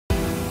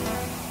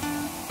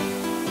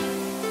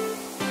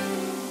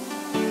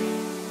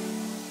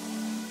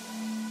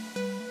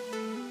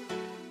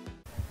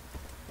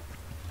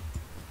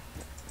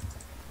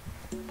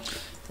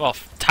Well,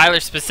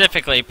 Tyler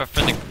specifically, but for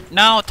the...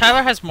 No,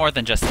 Tyler has more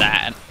than just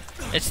that.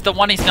 It's the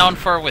one he's known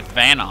for with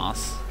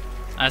Vanoss.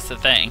 That's the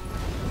thing.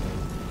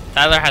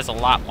 Tyler has a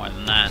lot more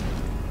than that.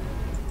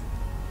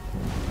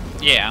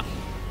 Yeah.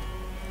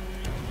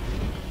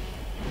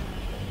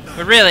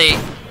 But really,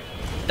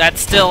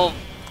 that's still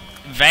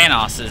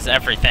Vanoss's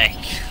everything,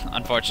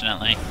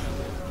 unfortunately.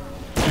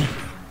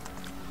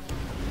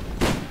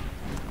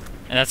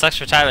 And that sucks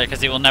for Tyler, because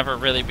he will never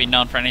really be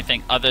known for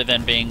anything other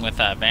than being with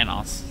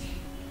Vanoss.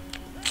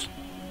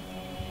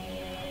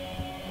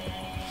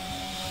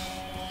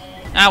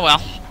 Ah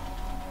well.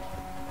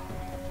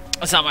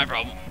 That's not my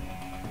problem.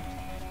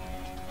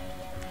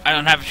 I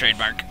don't have a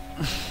trademark.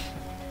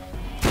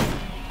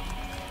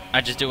 I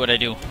just do what I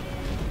do.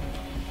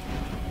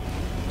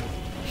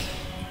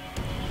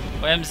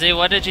 Whimsy,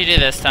 what did you do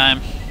this time?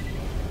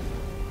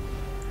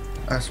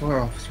 I swear,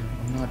 officer,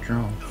 I'm not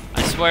drunk.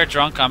 I swear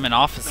drunk, I'm an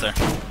officer.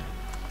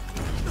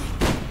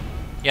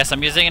 Yes,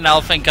 I'm using an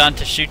elephant gun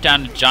to shoot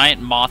down a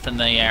giant moth in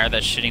the air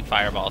that's shooting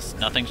fireballs.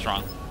 Nothing's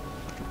wrong.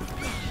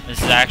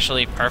 This is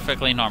actually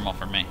perfectly normal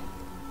for me.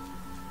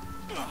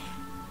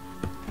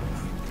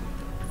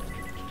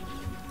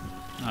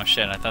 Oh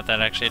shit, I thought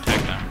that actually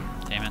attacked him.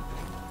 Damn it.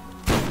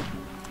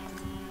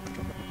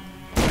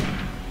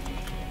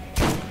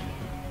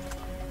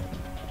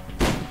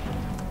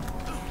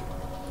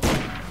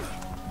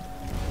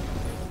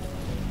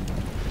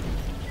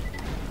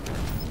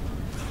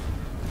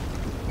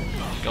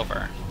 Go for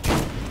her.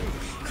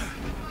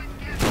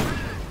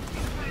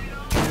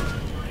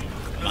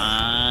 Come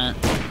on.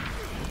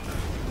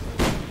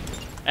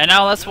 And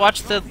now let's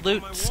watch the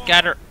loot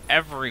scatter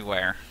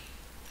everywhere.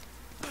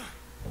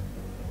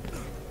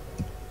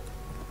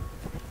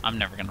 I'm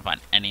never gonna find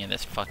any of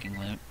this fucking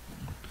loot.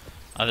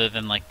 Other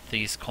than like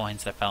these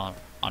coins that fell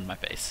on my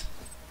face.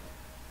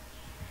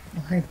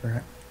 Oh, hey,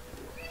 Brett.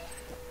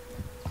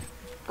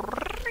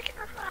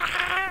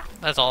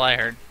 That's all I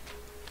heard.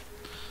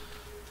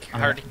 I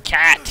heard a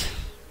cat.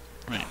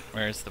 Right,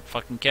 where's the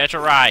fucking catch a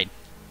ride?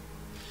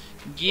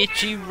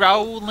 Get you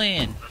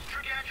rolling.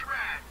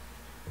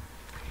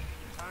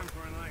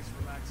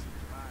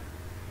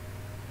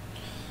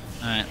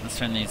 Alright, let's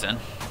turn these in.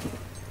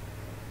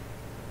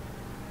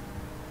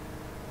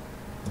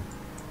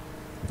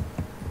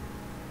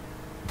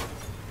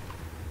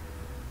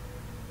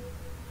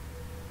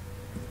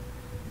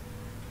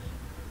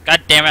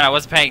 God damn it, I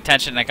wasn't paying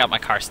attention and I got my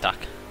car stuck.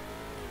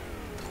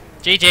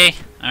 GG.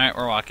 Alright,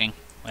 we're walking.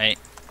 Wait,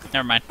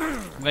 never mind.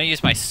 I'm gonna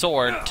use my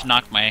sword to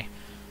knock my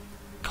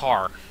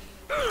car.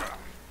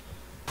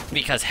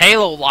 Because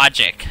Halo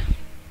logic.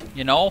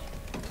 You know?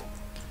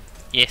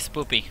 Yeah,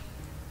 spoopy.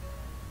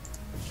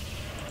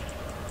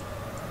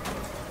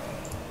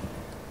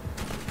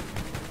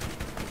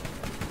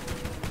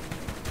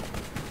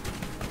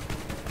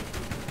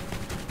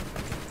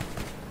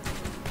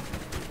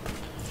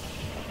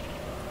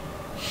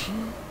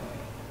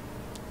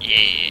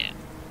 Yeah.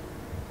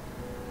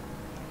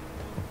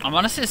 I'm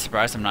honestly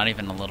surprised I'm not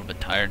even a little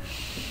bit tired.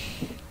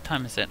 What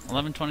time is it?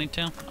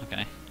 11:22?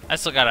 Okay. I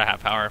still got a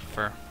half hour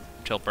for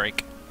till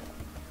break.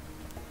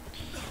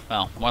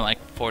 Well, more like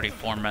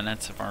 44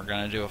 minutes if we're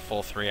gonna do a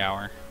full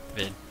 3-hour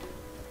vid.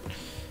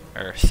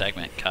 Or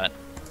segment cut.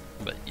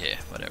 But yeah,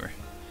 whatever.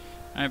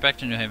 Alright, back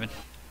to New Haven.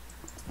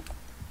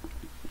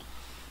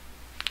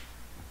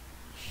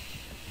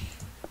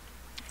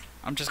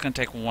 I'm just gonna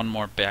take one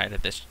more bite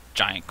of this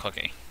giant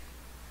cookie.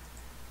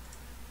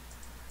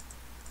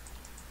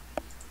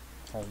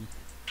 Home.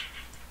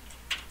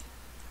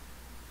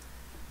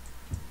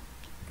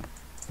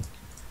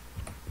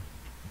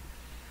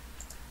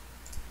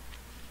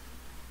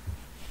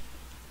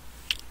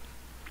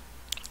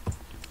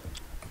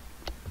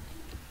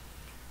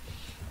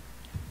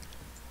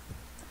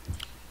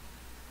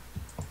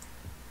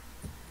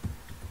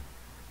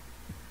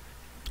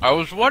 I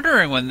was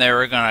wondering when they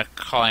were gonna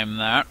claim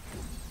that.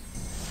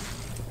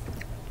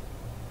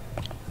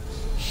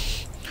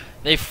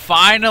 They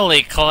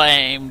finally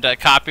claimed a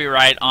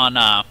copyright on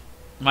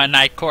my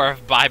Nightcore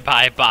of Bye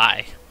Bye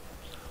Bye.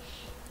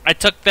 I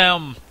took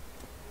them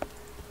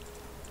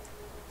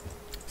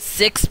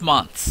 6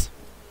 months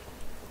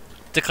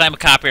to claim a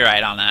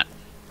copyright on that.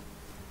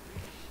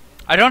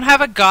 I don't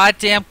have a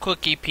goddamn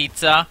cookie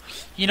pizza.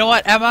 You know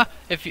what, Emma?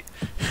 If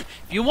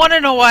you want to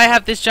know why I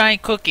have this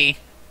giant cookie,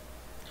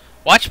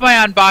 watch my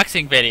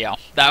unboxing video.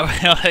 That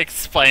will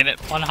explain it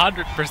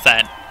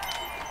 100%.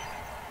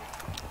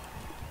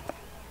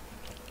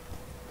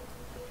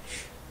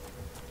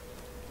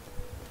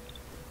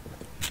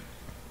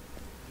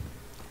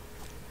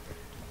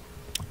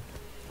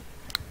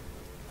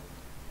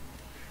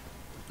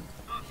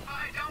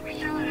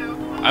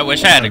 I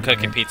wish I had a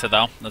cookie pizza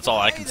though. That's all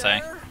I can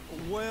say.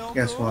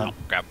 Guess what? Oh,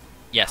 grab.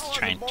 Yes,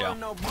 train,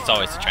 Joe. It's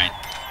always a train.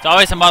 It's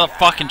always a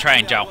motherfucking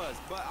train, Joe.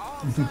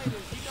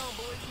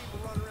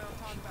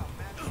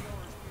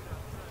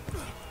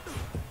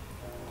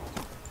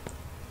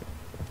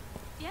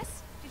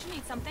 Yes? Did you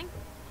need something?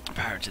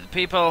 Power to the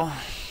people.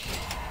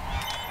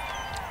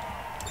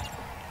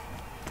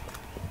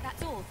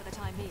 That's all for the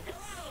time being.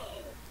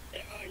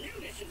 There are new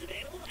missions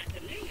available at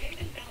the new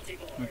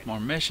Make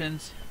more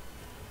missions.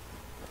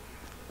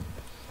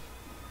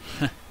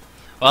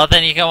 Well,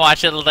 then you can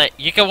watch it.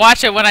 You can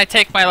watch it when I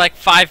take my like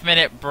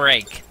 5-minute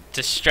break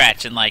to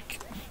stretch in like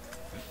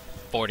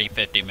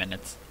 40-50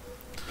 minutes.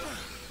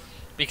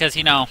 Because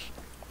you know,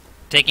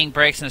 taking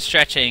breaks and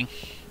stretching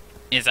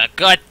is a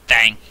good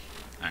thing.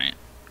 All right,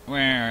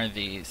 where are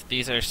these?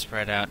 These are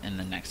spread out in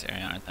the next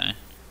area, aren't they?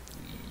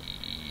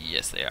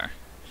 Yes, they are.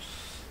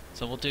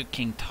 So we'll do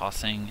King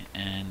Tossing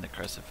and the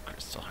Corrosive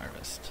Crystal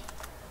Harvest.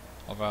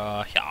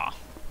 Over here.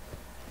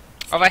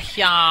 Over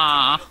here!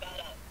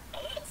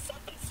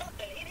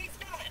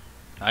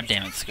 God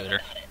damn it,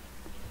 Scooter.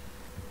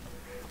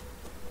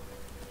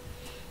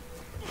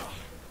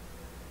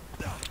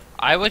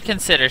 I would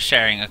consider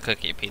sharing a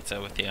cookie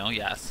pizza with you,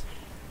 yes.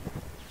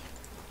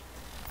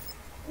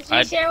 Did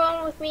you share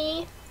one with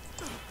me?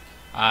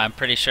 I'm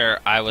pretty sure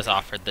I was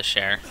offered the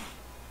share.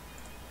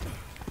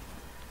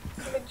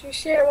 Would you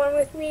share one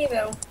with me,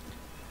 though?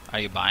 Are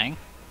you buying?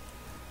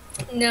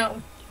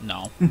 No.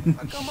 No.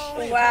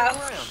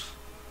 Wow.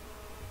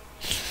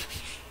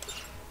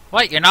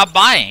 What? You're not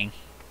buying?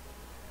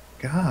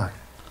 God,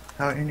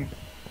 how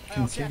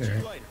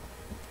inconsiderate.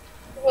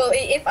 Well,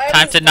 if I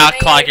Time was to not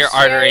buying, clog I'd your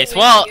share it arteries. with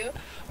Well, you.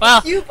 well.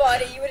 If you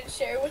bought it, you wouldn't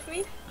share it with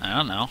me? I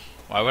don't know.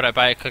 Why would I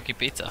buy a cookie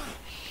pizza?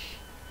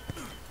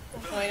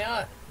 Why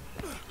not?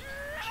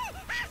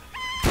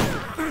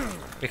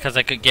 Because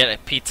I could get a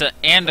pizza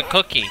and a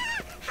cookie.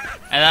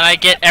 And then I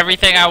get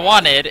everything I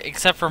wanted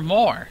except for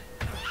more.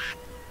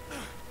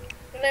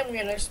 And I'm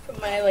gonna just put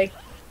my, like,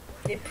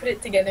 they put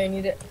it together and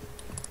eat it.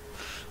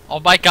 Oh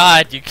my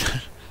god, you...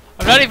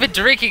 I'm not even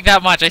drinking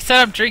that much. I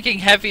said I'm drinking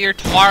heavier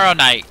tomorrow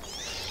night.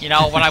 You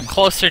know, when I'm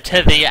closer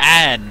to the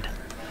end.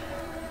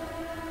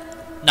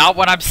 Not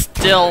when I'm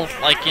still,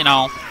 like, you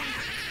know...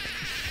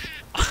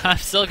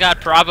 I've still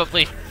got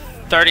probably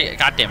 30...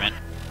 God damn it.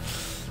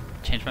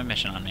 Change my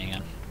mission on me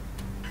again.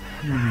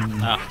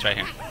 Oh, it's right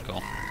here.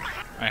 Cool.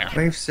 Right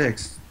here. Wave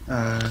 6.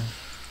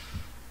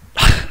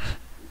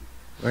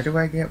 Where do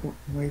I get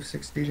Wave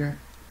 6, DJ?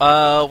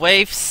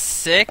 Wave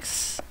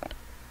 6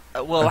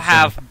 will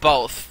have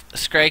both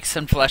Scrakes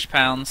and Flesh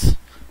Pounds.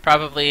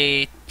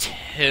 Probably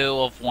 2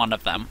 of one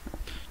of them.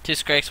 2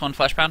 Scrakes, 1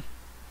 Flesh Pound.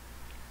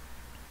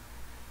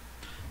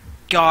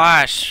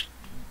 Gosh,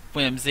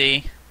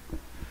 Whimsy.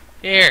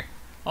 Here,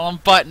 I'll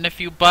unbutton a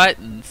few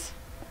buttons.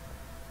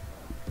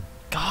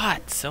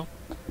 God, so...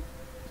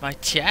 My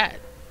chat.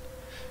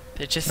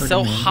 They're just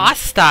so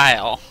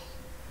hostile.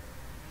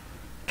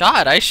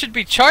 God, I should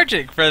be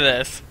charging for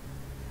this.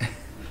 I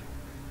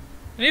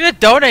need a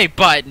donate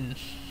button.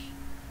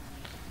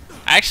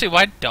 Actually,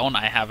 why don't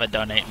I have a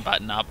donate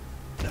button up?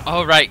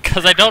 Oh, right,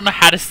 because I don't know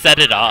how to set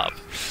it up.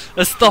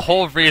 That's the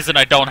whole reason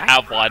I don't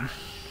have one.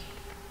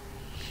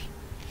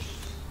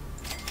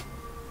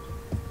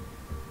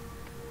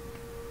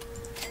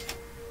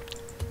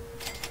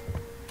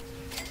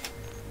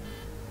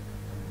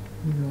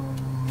 No.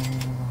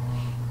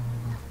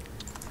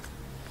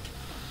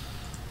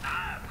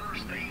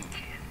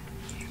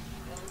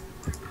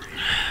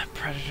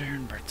 Predator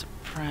and Birds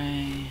of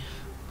Prey.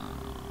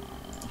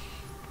 Oh.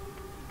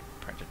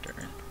 Predator.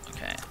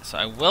 Okay, so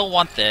I will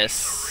want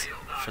this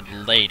for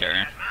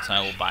later, so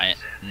I will buy it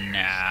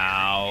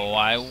now.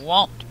 I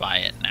won't buy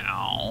it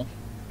now.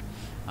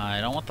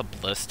 I don't want the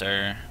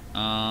blister.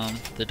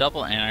 The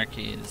double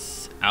anarchy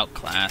is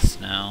outclassed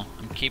now.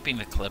 I'm keeping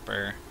the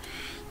clipper.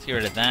 Let's get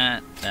rid of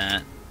that,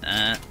 that.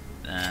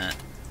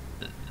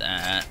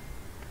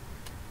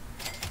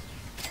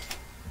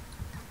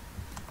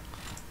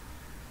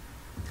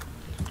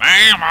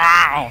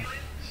 Ammo!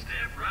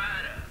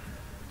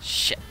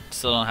 Shit,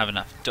 still don't have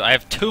enough. Do I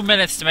have 2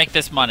 minutes to make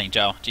this money,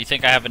 Joe? Do you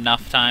think I have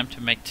enough time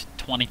to make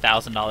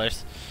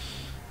 $20,000?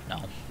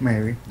 No.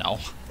 Maybe. No,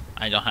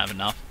 I don't have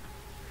enough.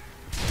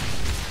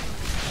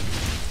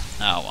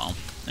 Oh well,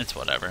 it's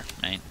whatever,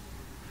 mate.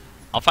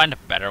 I'll find a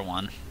better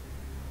one.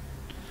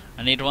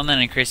 I need one that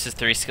increases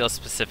 3 skills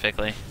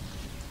specifically.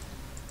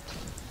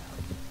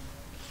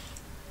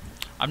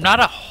 I'm not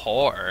a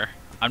whore.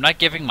 I'm not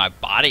giving my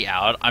body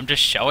out. I'm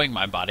just showing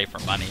my body for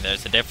money.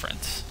 There's a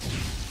difference.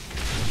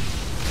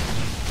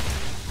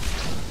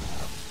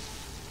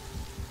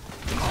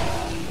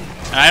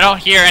 And I don't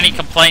hear any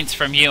complaints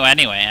from you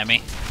anyway,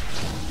 Emmy.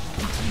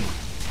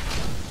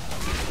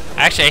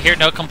 Actually, I hear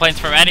no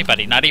complaints from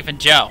anybody, not even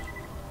Joe.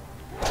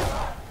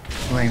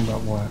 Complain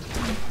about what?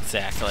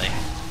 Exactly.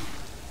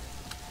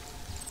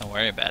 Don't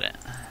worry about it.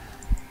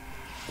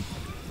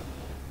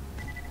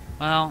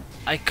 Well,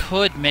 I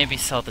could maybe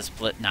sell this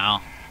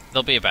now.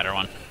 There'll be a better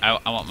one. I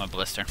want my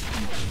blister.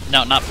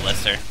 No, not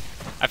blister.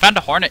 I found a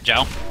hornet,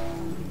 Joe.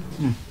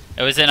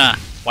 It was in a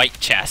white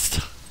chest.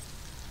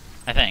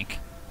 I think.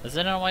 Was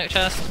it in a white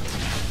chest?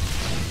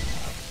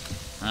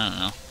 I don't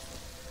know.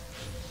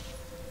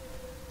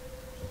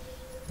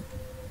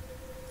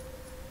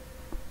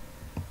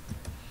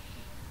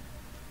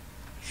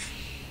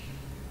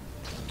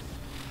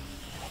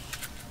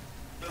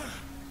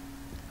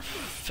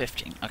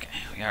 $15. Okay,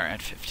 we are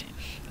at 15.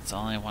 That's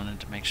all I wanted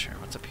to make sure.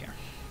 What's up here?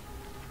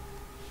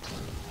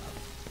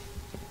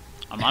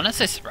 I'm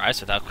honestly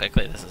surprised with how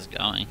quickly this is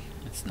going.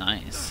 It's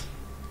nice.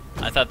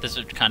 I thought this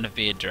would kind of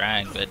be a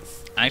drag, but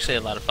it's actually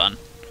a lot of fun.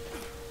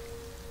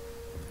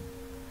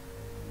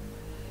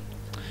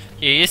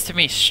 You're used to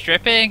me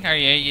stripping, or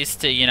you're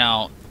used to, you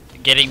know,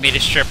 getting me to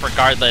strip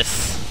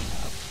regardless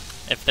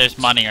if there's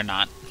money or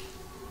not?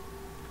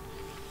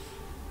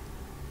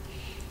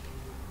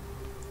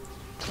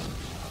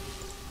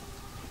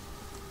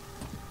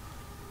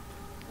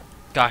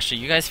 Gosh, are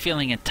you guys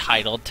feeling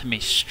entitled to me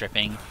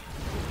stripping?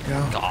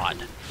 Go. God.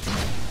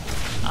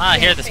 Ah,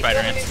 here are the spider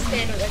I don't ants.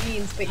 understand what that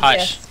means, but Hush.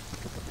 yes.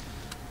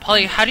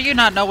 Polly, how do you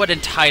not know what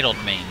entitled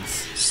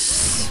means?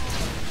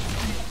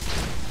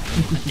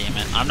 Damn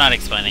it, I'm not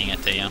explaining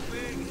it to you.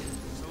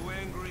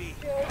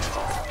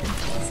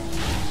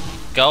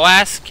 Go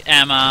ask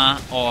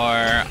Emma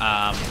or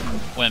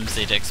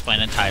Whimsy to explain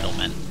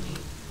entitlement.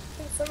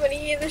 Can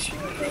somebody in the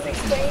stream please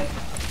explain?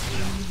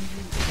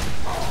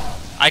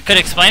 I could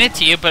explain it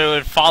to you, but it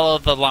would follow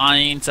the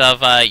lines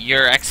of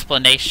your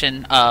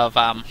explanation of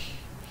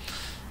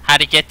how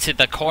to get to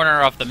the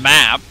corner of the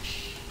map.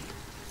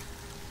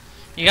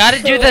 You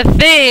gotta do the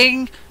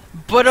thing,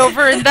 but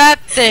over in that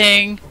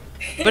thing,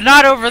 but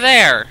not over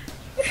there.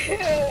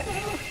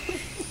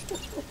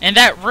 In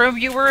that room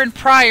you were in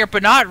prior,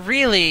 but not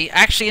really,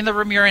 actually in the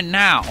room you're in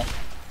now.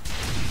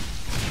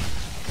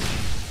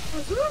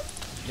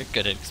 You're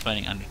good at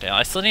explaining Undertale.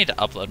 I still need to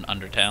upload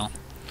Undertale.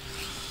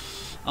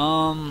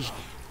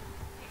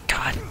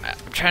 God,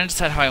 I'm trying to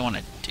decide how I want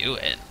to do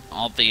it.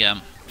 All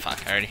the,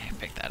 fuck, I already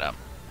picked that up.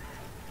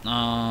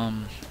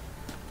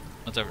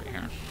 What's over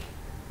here?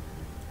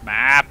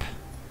 Map!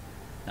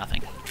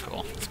 Nothing.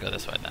 Cool. Let's go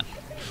this way then.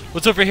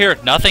 What's over here?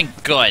 Nothing?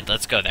 Good.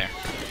 Let's go there.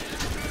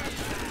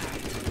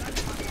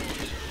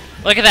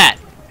 Look at that!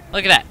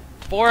 Look at that!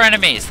 4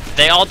 enemies.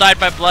 They all died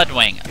by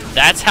Bloodwing.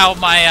 That's how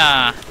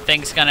my,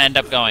 thing's gonna end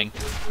up going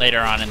later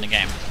on in the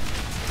game.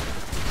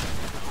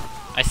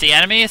 I see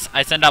enemies,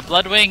 I send out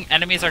Bloodwing,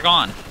 enemies are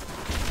gone.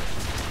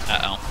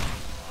 Uh-oh.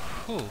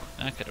 Whew,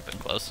 that could have been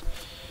close.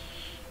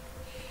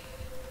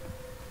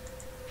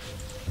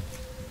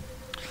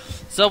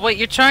 So what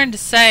you're trying to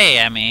say,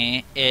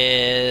 Emmy,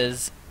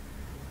 is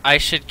I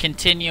should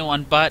continue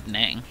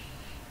unbuttoning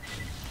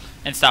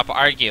and stop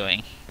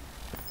arguing.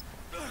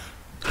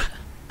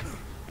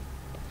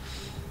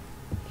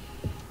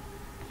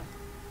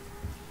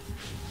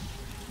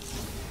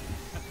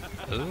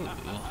 Ooh.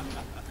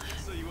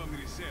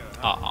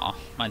 Aw,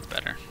 mine's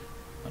better.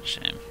 What a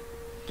shame.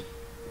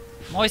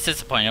 I'm always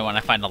disappointed when I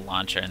find a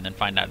launcher and then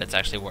find out it's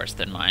actually worse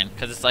than mine.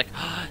 Because it's like,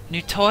 oh,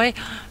 new toy?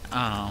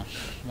 Oh,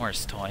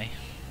 worse toy.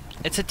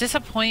 It's a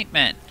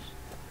disappointment.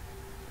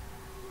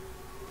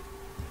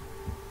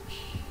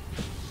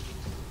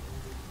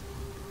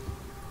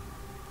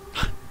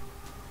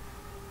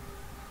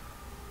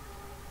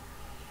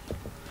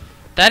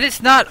 That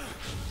is not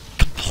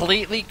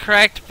completely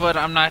correct, but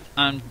I'm not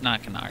gonna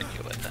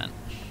argue with that.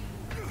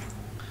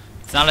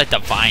 It's not a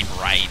divine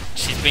right.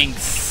 She's being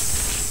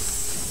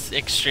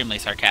extremely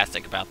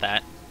sarcastic about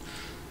that.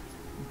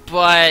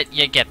 But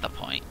you get the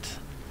point.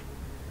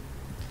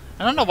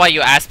 I don't know why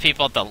you ask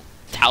people to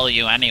tell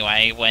you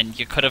anyway when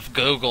you could have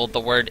Googled the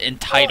word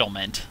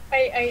entitlement.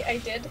 Well, I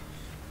did.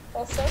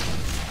 Also.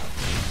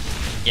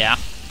 Yeah.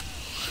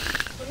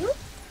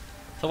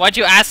 So why'd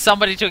you ask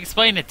somebody to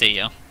explain it to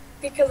you?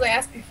 Because I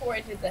asked before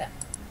I did that.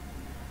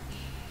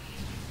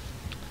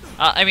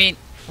 I mean,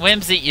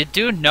 Whimsy, you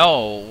do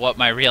know what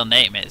my real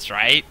name is,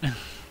 right?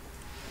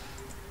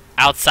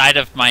 Outside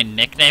of my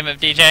nickname of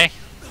DJ,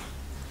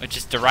 which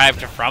is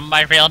derived from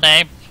my real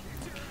name.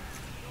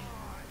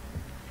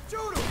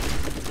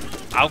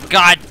 Oh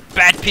god,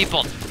 bad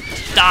people,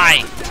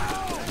 die!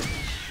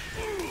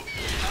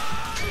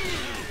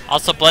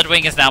 Also,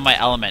 Bloodwing is now my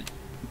element.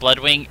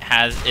 Bloodwing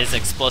is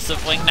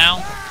explosive wing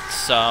now,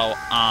 so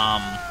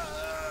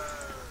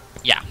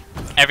yeah,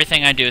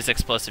 everything I do is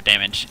explosive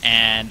damage,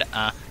 and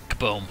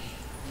kaboom.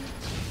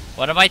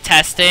 What am I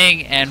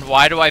testing, and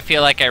why do I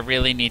feel like I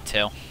really need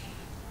to?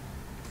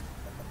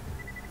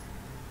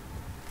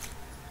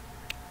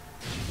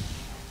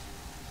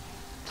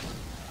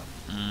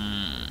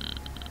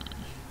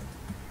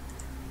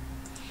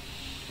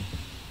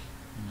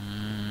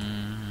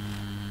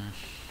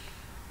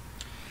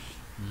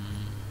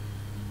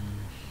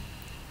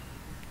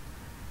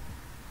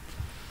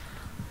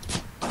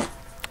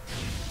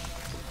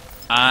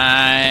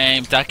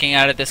 I'm ducking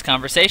out of this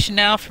conversation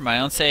now for my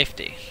own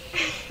safety.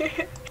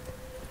 If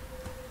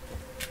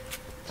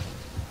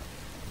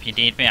you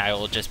need me, I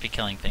will just be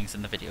killing things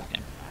in the video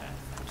game.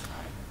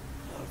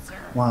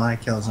 While I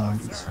kill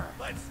zombies.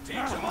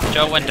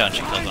 Joe, when don't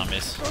you kill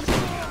zombies?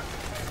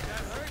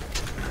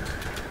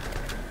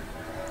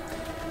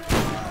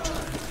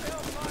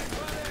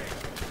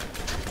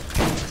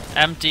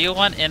 Do you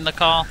want in the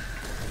call?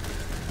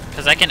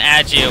 Because I can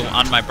add you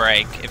on my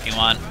break if you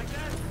want.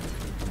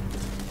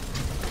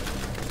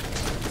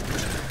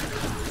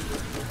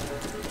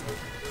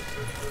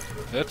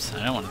 Oops,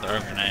 I don't want to throw a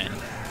grenade.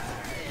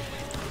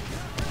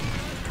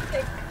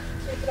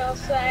 But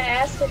also, I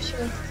asked if she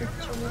wants to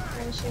join with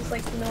me, and she was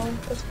like, no,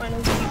 that's fine,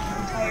 I'm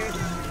tired.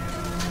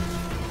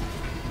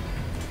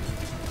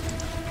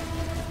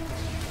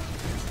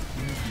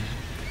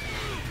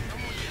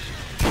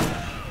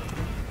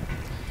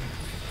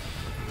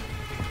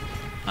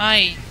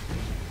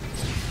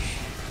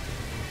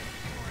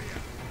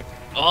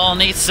 I'll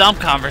need some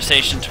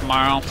conversation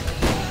tomorrow.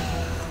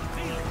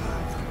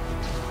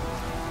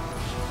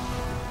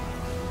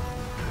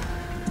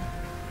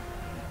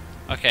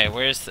 Okay,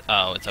 where's the,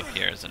 oh, it's up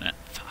here, isn't it?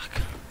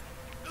 Fuck.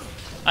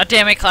 Oh,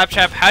 damn it,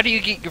 Claptrap. How do you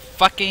get your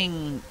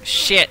fucking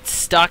shit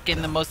stuck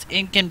in the most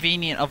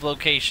inconvenient of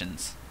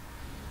locations?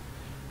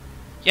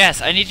 Yes,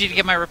 I need you to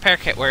get my repair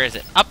kit. Where is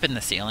it? Up in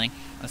the ceiling,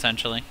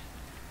 essentially.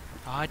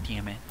 Aw,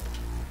 damn it.